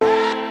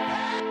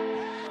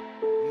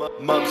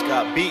Mubz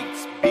got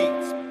beats.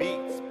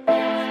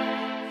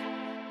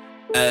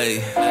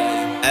 Ay,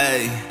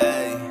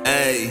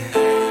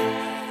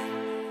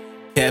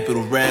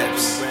 Capital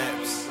Raps.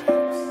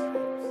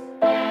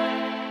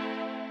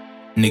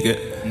 Nigga.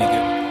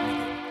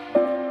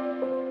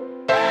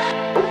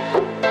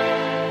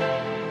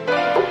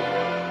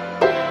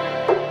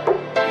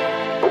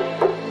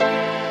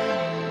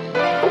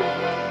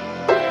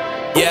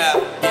 Yeah.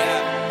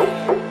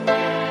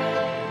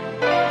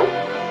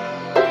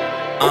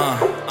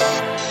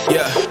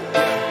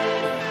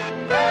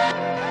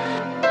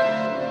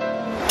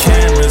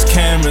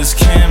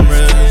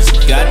 Cameras.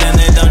 Goddamn,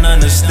 they don't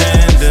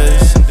understand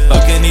us.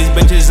 Fucking these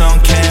bitches on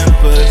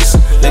campus.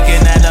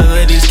 Looking at all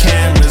of these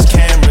cameras.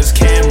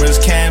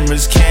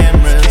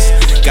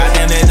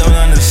 Goddamn, they don't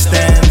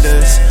understand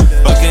us.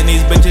 Fucking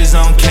these bitches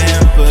on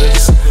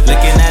campus.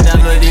 Looking at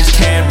all of these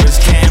cameras.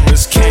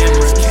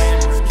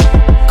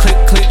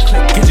 Click,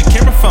 get your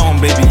camera phone,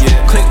 baby,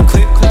 yeah. Click,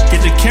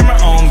 get your camera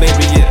on,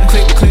 baby, yeah.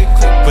 Click,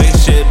 wait,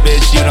 shit,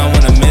 bitch, you don't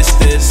wanna miss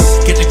this.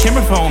 Get your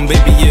camera phone,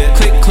 baby, yeah.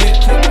 Click,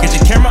 get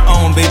your camera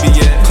on, baby,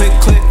 yeah. Click,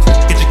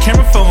 get your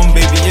camera phone,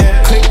 baby,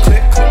 yeah. Click,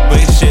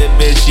 wait, shit,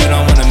 bitch, you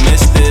don't wanna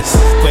miss this.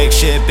 Quick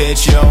shit,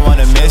 bitch, you don't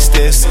wanna miss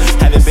this.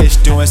 Have a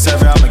bitch doing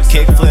server, I'ma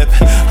kick flip.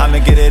 I'ma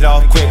get it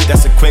off quick,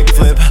 that's a quick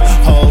flip.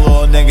 Whole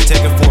little nigga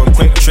take it for a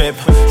quick trip.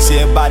 See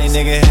a body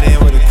nigga hit it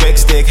with a quick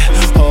stick.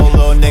 Whole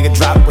little nigga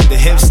drop with the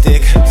hip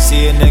stick.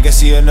 See a nigga,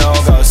 see a no,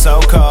 go so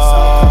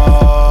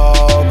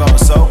cold. Going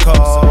so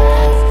cold.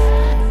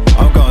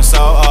 I'm going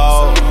so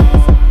old.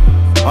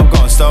 I'm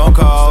going stone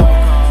cold.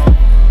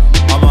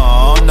 I'm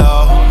on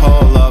no.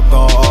 Hold up,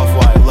 going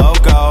off-white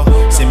loco.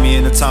 See me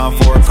in the time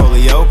for a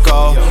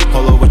Kolioko.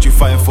 Hold up, what you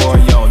fighting for?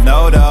 You don't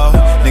know though.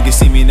 Niggas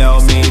see me, know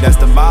me, that's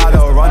the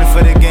motto. Running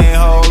for the game,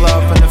 hold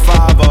up in the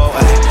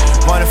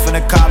 5-0. Running from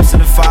the cops in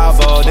the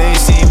 5-0. They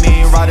see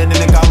me riding in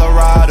the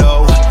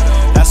Colorado.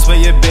 That's where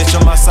your bitch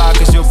on my side,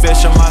 cause your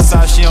bitch on my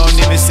side, she don't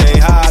even say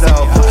hi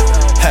though.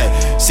 Hey,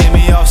 see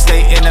me off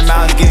state in the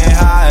mountains getting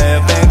high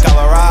up in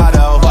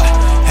Colorado.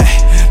 Hey,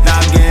 now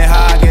I'm getting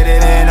high, get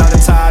it in all the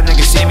time,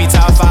 niggas see me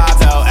top 5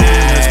 though.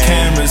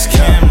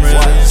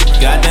 Cameras.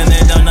 Goddamn, they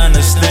don't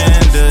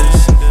understand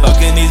us.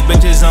 Fucking these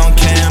bitches on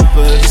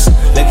campus.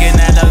 Looking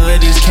at all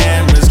of these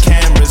cameras.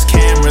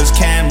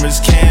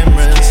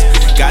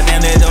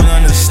 Goddamn, they don't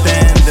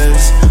understand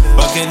us.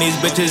 Fucking these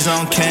bitches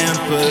on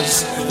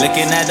campus.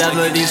 Looking at all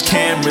of these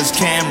cameras.